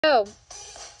Oh,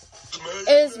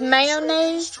 is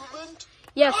mayonnaise?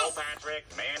 Yes. Oh, Patrick,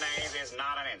 mayonnaise is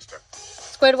not an instrument.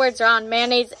 Squidward's wrong.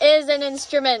 Mayonnaise is an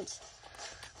instrument.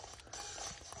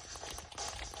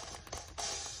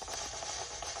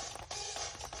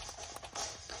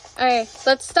 Alright,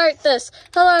 let's start this.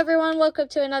 Hello everyone, welcome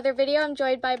to another video. I'm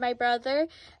joined by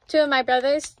two of my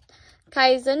brothers,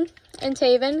 Kaizen and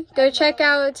Taven. Go check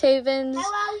out Taven's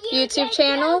YouTube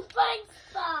channel.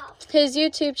 His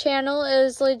YouTube channel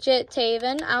is legit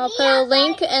Taven. I'll put a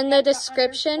link in the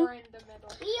description.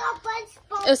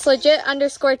 It's legit _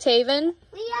 Taven.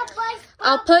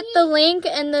 I'll put the link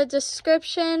in the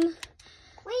description.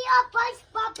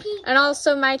 And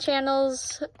also my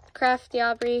channel's Crafty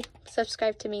Aubrey.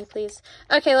 Subscribe to me, please.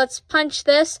 Okay, let's punch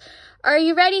this. Are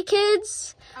you ready,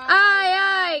 kids? Aye,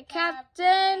 aye,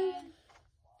 Captain.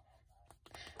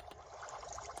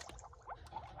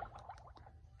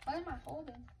 What am I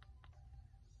holding?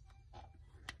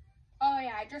 Oh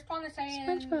yeah, I just want to say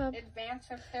SpongeBob. in advance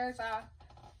if there's a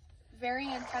very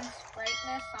intense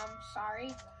brightness, I'm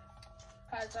sorry.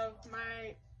 Because of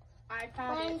my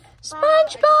iPad.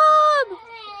 SpongeBob!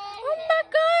 Oh my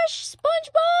gosh,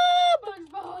 SpongeBob!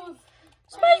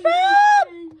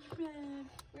 SpongeBob!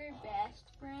 We're best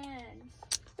friends.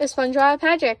 It's SpongeBob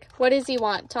Patrick. What does he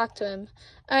want? Talk to him.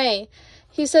 Alright.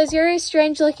 He says, "You're a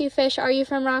strange looking fish. Are you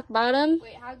from rock bottom?"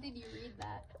 Wait, how did you read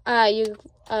that?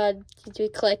 Did you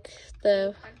click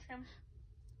the... Punch him?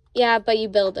 Yeah, but you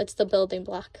build. It's the building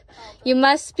block. Oh, You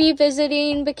must be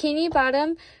visiting Bikini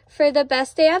Bottom for the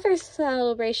best day ever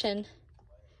celebration.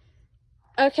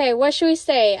 Okay, what should we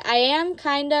say? I am,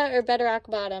 kinda, or better rock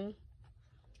bottom?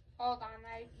 hold on,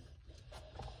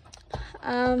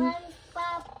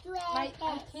 I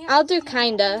can't. I'll do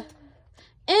kinda.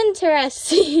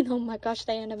 Interesting. Oh my gosh,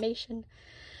 the animation.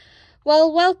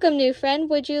 Well, welcome, new friend.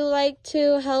 Would you like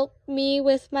to help me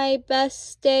with my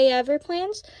best day ever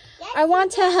plans? I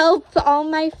want to help all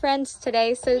my friends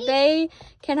today so they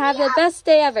can have the best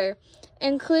day ever,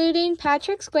 including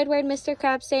Patrick, Squidward, Mr.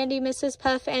 Crab, Sandy, Mrs.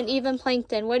 Puff, and even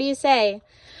Plankton. What do you say?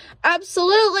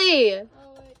 Absolutely! Oh,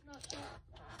 wait, not that.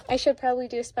 I should probably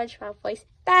do a SpongeBob voice.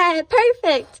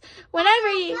 Perfect! Whenever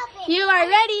you are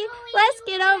ready, let's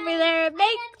get over there and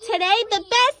make today the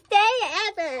best day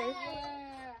ever!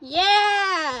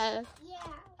 Yeah!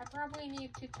 I probably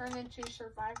need to turn into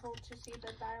survival to see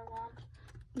the dialogue.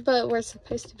 But we're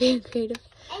supposed to be in creative.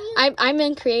 I'm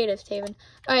in creative, Taven.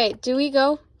 Alright, do we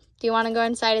go? Do you want to go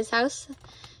inside his house?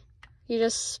 You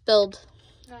just spilled.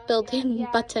 Building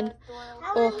button.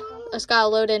 Oh, it's got to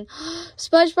load in.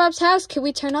 SpongeBob's house. Can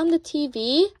we turn on the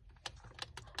TV?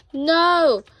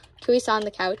 No. Can we sit on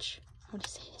the couch? I want to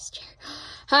sit in his chair.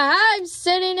 Haha, I'm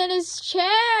sitting in his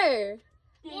chair.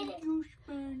 Thank you,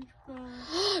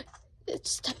 SpongeBob.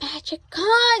 It's the magic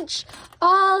conch.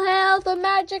 All hail the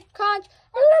magic conch.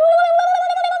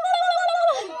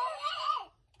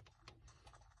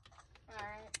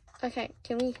 Alright. Okay,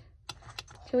 can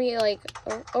we like,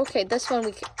 oh, okay, this one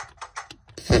we can.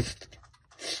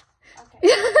 Okay.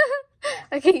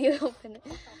 Okay, you open it.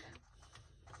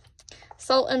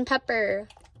 Salt and pepper.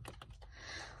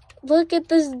 Look at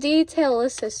this detail.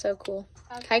 This is so cool.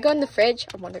 Okay. Can I go in the fridge?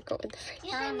 I want to go in the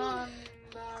fridge. Turn on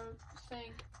the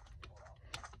thing.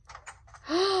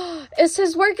 It's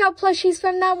his workout plushies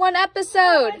from that one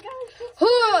episode.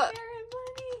 Oh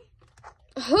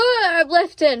I'm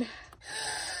lifting.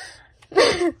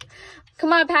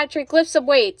 Come on, Patrick, lift some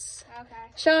weights. Okay.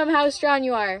 Show him how strong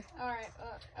you are. Alright,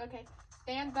 okay.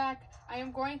 Stand back. I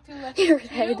am going to lift Your two,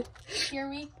 head. hear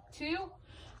me, 2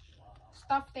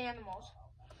 stuffed animals.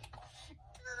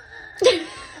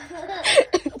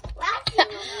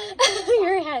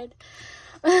 Your head.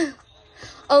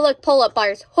 Oh, look, pull-up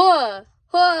bars. Huh.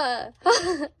 Huh.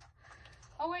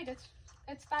 Oh wait,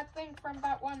 it's that thing from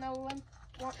that one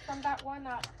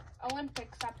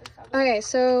Olympics episode. Okay,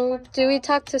 so do we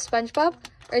talk to SpongeBob?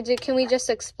 Or can we just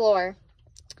explore?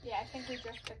 Yeah, I think we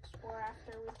just explore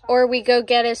after we talk. Or we go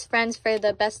get his friends for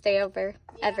the best day ever.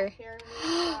 Ever. Here we,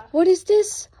 What is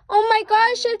this? Oh my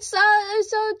gosh, it's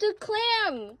the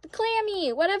clam. The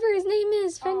clammy. Whatever his name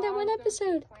is from that one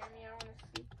episode.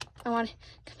 I want to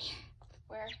come here.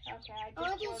 Where? Okay,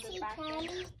 I just loaded back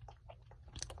in.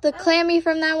 The clammy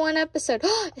from that one episode.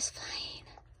 Oh, it's flying.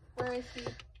 Where is he?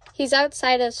 He's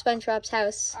outside of SpongeBob's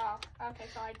house. Oh, okay,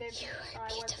 so I did. You so are I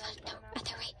beautiful. wasn't No, going other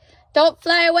outside. way. Don't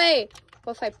fly away.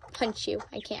 What if I punch you?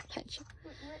 I can't punch you.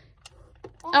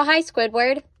 Oh, hi,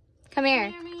 Squidward. Come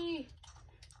here. Sammy!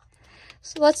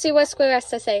 So let's see what Squid has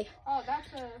to say. Oh,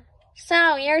 that's a...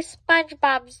 So, you're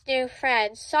SpongeBob's new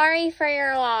friend. Sorry for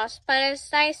your loss, but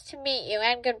it's nice to meet you,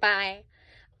 and goodbye.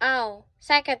 Oh,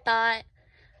 second thought.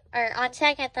 or on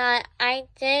second thought,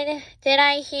 did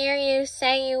I hear you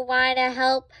say you want to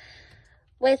help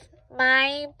with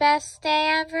my best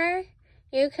day ever?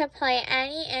 You can play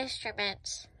any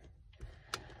instruments.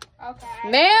 Okay.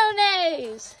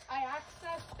 Mayonnaise! I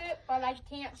accessed it, but I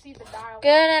can't see the dial.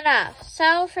 Good enough.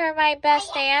 So for my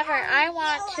best day ever, I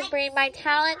want to bring my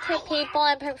talent to people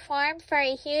and perform for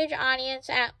a huge audience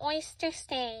at Oyster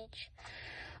Stage.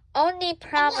 Only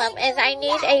problem is I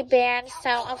need a band,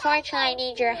 so unfortunately I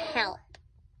need your help.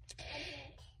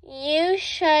 You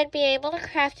should be able to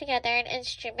craft together an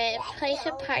instrument and play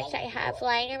some parts I have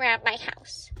lying around my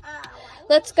house.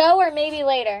 Let's go, or maybe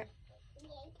later.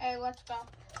 Hey, let's go.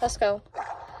 Let's go.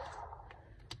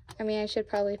 I mean, I should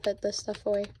probably put this stuff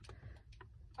away.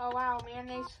 Oh wow,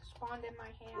 mayonnaise spawned in my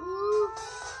hand.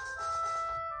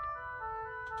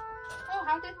 Oh,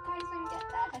 how did Tyson get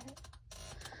that?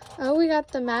 Oh, we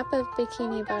got the map of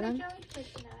Bikini Bottom.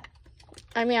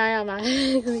 I mean, I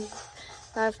automatically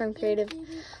got from Creative.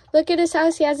 Look at his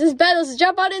house. He has his bed. Let's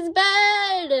jump on his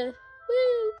bed.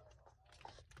 Woo!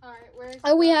 Alright, where's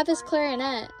Oh, we have his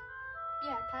clarinet.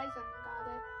 Yeah, Tyson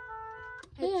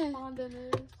got it. Yeah. It spawned in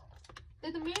his.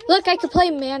 Did the mayonnaise Look, I spawn? could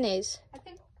play mayonnaise. I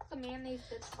think the mayonnaise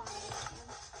did spawn in his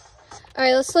hand.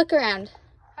 Alright, let's look around.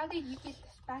 How did you get the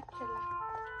spatula?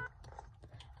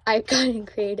 I got in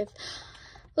Creative.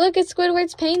 Look at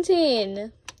Squidward's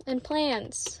painting and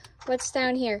plants. What's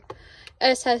down here?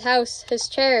 His house, his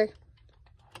chair.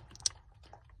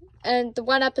 And the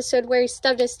one episode where he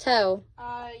stubbed his toe.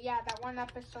 Yeah, that one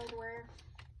episode where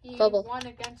he Bubble. won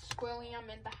against Squilliam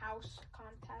in the house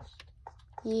contest.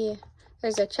 Yeah.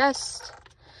 There's a chest.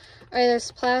 Alright,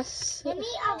 there's plastic.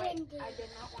 I did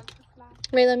not want to fly.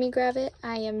 Wait, let me grab it.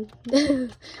 I am...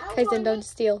 Kaizen, don't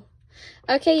steal.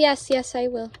 Okay, yes, I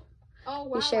will. Oh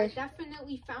wow, sure? I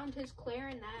definitely found his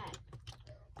clarinet.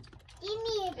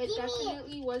 It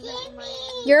definitely wasn't in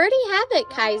my... You already have it,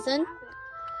 Kaizen.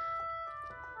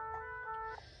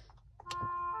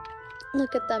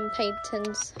 Look at them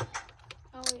paintings.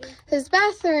 Oh, wait. His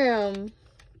bathroom.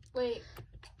 Wait,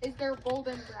 is there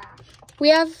golden brash? We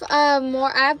have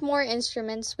more. I have more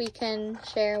instruments we can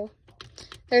share.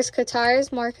 There's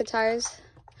guitars, more guitars.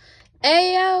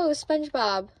 Ayo,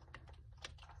 SpongeBob.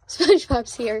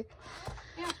 SpongeBob's here.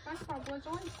 Yeah, SpongeBob was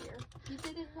always here. You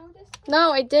didn't notice?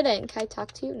 No, I didn't. Can I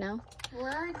talk to you now?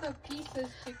 Where are the pieces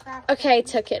to craft? Okay, I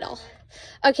took it all.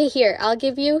 Okay, here. I'll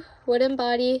give you wooden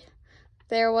body.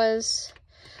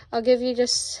 I'll give you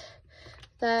just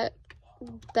that,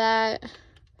 and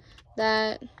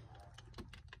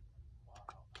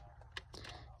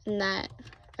that.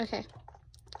 Okay.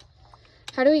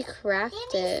 How do we craft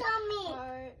it?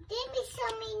 Give me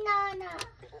some, Nana.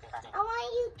 I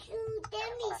want you to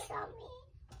give me some.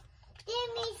 Give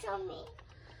me some.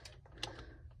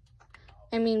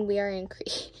 I mean, we are in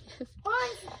Creative.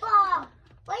 SpongeBob,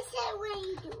 what's that way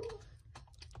you do?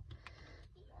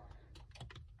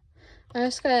 I'm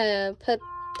just gonna put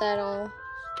that all.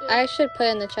 I should put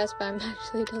it in the chest, but I'm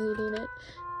actually deleting it.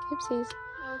 Oopsies.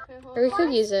 Okay, hold Or we on.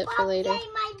 could use it for later. Play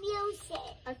my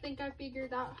music. I think I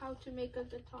figured out how to make a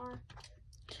guitar.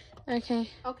 Okay.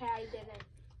 Okay, I did it.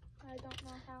 I don't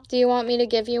know how. Do you want me to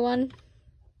give you one?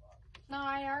 No,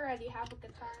 I already have a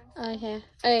guitar. Okay.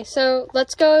 Okay, so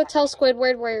let's go tell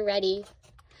Squidward we're ready.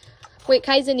 Wait,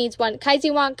 Kaizen needs one.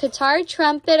 Kaizen, want guitar,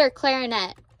 trumpet, or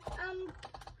clarinet?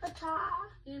 Guitar.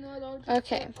 You know, they'll just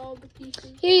Okay. get all the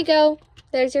pieces. Here you go.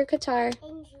 There's your guitar.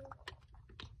 Thank you.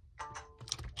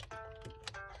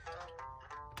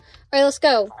 Alright, let's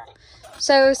go.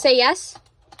 So, say yes.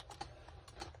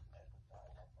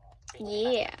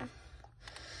 Yeah.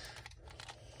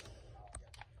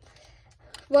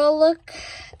 Well, look.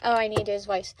 Oh, I need to do his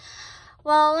voice.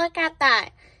 Well, look at that.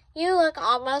 You look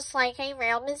almost like a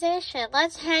real musician.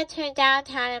 Let's head to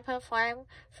downtown and perform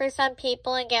for some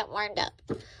people and get warmed up.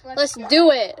 Let's go.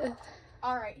 do it.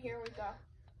 Alright, here we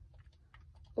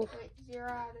go. Oof. Wait, 0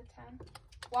 out of 10.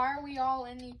 Why are we all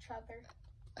in each other?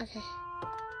 Okay.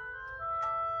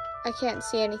 I can't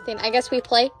see anything. I guess we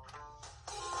play.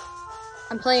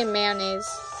 I'm playing mayonnaise.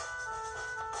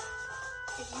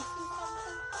 Can you see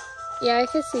something? Yeah, I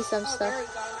can see some Oh, stuff. there we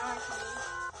go. Now I can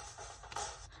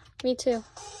read. Me too.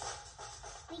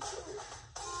 Me too.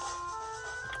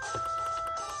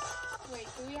 Wait,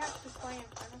 do we have to play in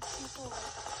front of people?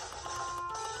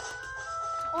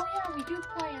 Oh yeah, we do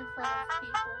play in front of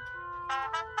people.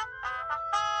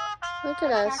 Look at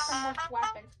Attack us. them with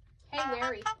weapons. Hey,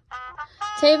 Larry.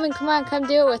 Taven, come on, come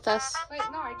do it with us. Wait,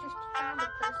 no, I just found a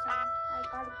person. I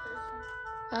got a person.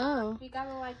 Oh. We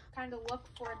gotta, like, kind of look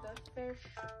for the fish.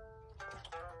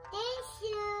 Thank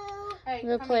you. Hey,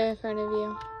 We'll come play here. in front of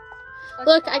you. Let's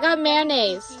Look, go. I got I'm going to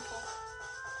mayonnaise. see people.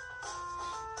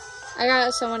 I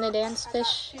got someone to dance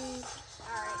fish. I got 2.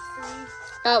 Alright,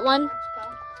 3. Got one. Let's go.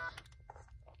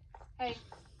 Hey,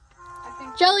 I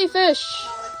think Jellyfish.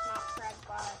 No, it's not Fred,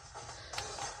 but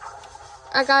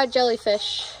I got a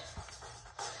jellyfish.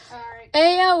 alright.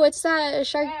 Hey, yo, what's that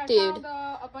shark Hey, I dude? found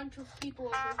a bunch of people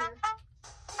over here.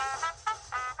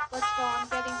 Let's go. I'm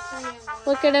getting 3 in 1.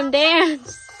 Look at him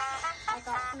dance. I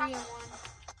got 3 in 1.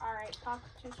 Alright, talk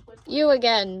to Squidward. You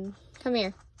again. Come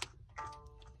here.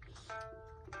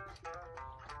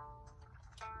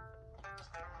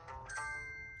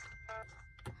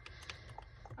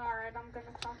 Alright, I'm gonna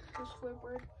talk to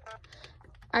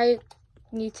Squidward.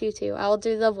 You too. I'll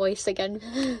do the voice again.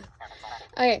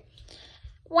 Okay.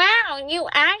 Wow, you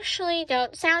actually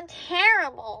don't sound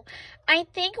terrible. I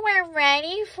think we're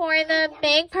ready for the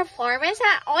big performance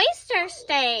at Oyster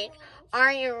Steak.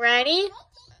 Are you ready?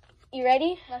 You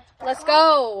ready? Let's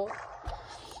go.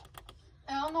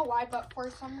 I don't know why, but for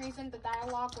some reason the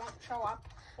dialogue won't show up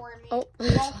for me. Oh.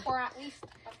 Well, for at least the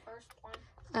first one.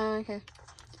 Okay.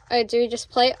 Alright, do we just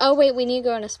play? Oh, wait, we need to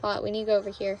go in a spot. We need to go over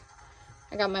here.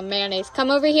 I got my mayonnaise. Come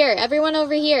over here. Everyone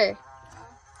over here.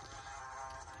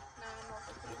 No, I'm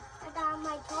over here. I got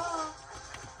my ball.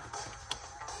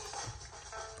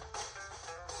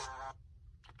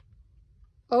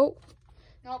 Oh,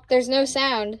 Nope. there's no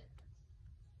sound.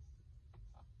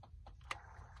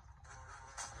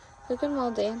 Look at them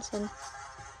all dancing.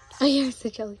 Oh, yeah, it's the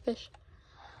jellyfish.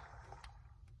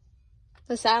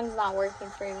 The sound's not working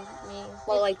for me.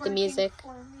 Well, It's like the working music.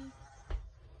 for me.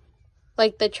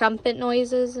 Like the trumpet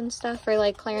noises and stuff, or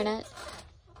like clarinet.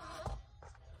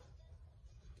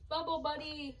 Bubble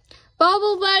Buddy.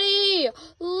 Bubble Buddy!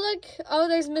 Look! Oh,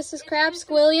 there's Mrs. Krabs,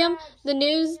 William, the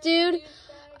news dude.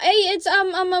 Hey, it's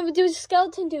a dude,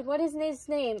 skeleton dude. What is his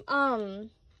name?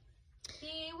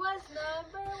 He was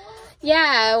number 1.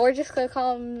 Yeah, we're just gonna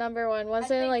call him number 1.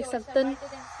 Wasn't it like something?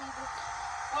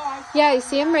 Oh, Yeah, you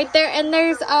see him right there. And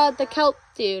there's the kelp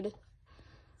dude.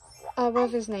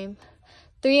 What's his name?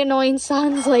 3 annoying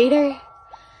songs later.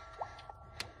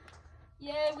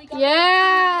 Yeah, we got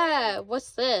Yeah!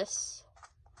 What's this?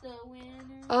 the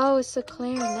winner. Oh, it's a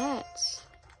clarinet.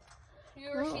 You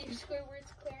receive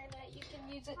Squidward's clarinet. You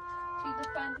can use it to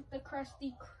defend the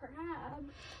Krusty Krab.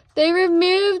 They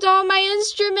removed all my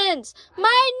instruments.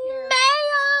 My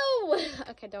mayo!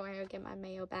 Okay, don't worry, I'll get my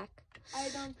mayo back. I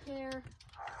don't care.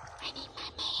 I need my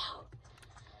mayo.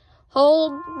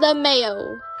 Hold the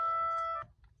mayo.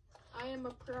 I am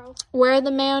a pro. Where are the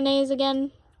mayonnaise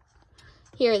again?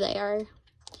 Here they are.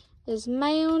 Is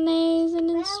mayonnaise an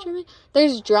instrument?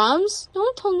 There's drums? No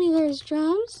one told me there's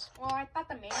drums. Well, I thought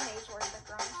the mayonnaise were the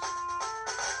drums.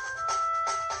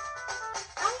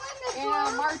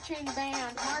 Yeah, marching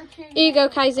band. Marching Here you go,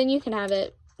 band. Kaizen. You can have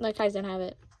it. Let Kaizen have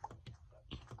it.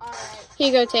 Alright. Here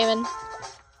you go, Taven.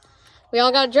 We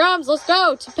all got drums. Let's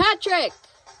go to Patrick.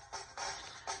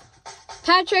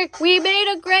 Patrick, we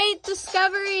made a great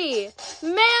discovery.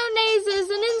 Mayonnaise is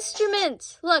an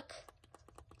instrument. Look.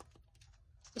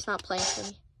 It's not playing for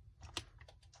me.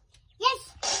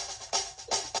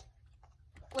 Yes.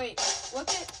 Wait, look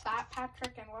at that,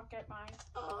 Patrick, and look at mine.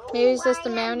 Oh, Maybe it's just the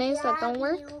I mayonnaise that don't love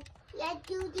work? you. Let's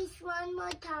do this one more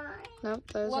time. Nope,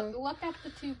 those are... Look at the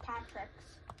 2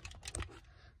 Patricks.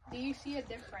 Do you see a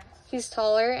difference? He's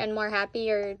taller and more happy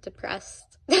or depressed.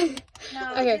 No,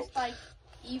 Okay. just like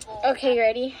evil. Okay, you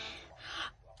ready?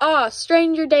 Ah,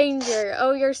 stranger danger.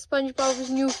 Oh, you're SpongeBob's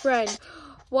new friend.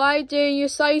 Why didn't you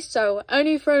say so?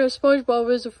 Any friend of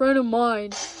SpongeBob is a friend of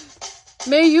mine.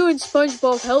 May you and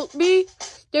SpongeBob help me?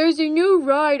 There's a new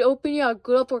ride opening at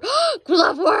Glove World.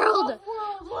 Glove World!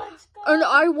 Let's go. And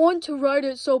I want to ride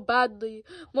it so badly.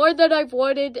 More than I've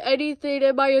wanted anything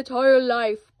in my entire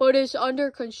life. But it's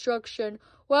under construction.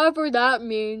 Whatever that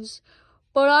means.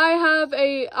 But I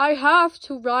have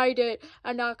to ride it.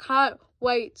 And I can't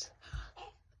wait.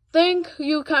 Think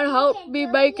you can help me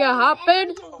make it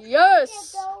happen?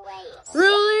 Yes!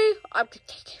 Really? I'm gonna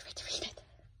take it to read it.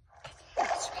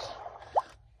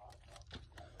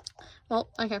 Well,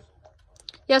 okay.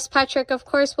 Yes, Patrick, of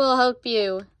course we'll help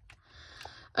you.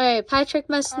 Alright, Patrick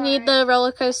must need the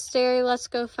roller coaster. Let's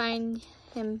go find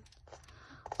him.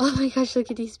 Oh my gosh, look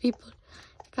at these people.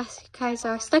 You guys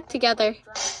are stuck together.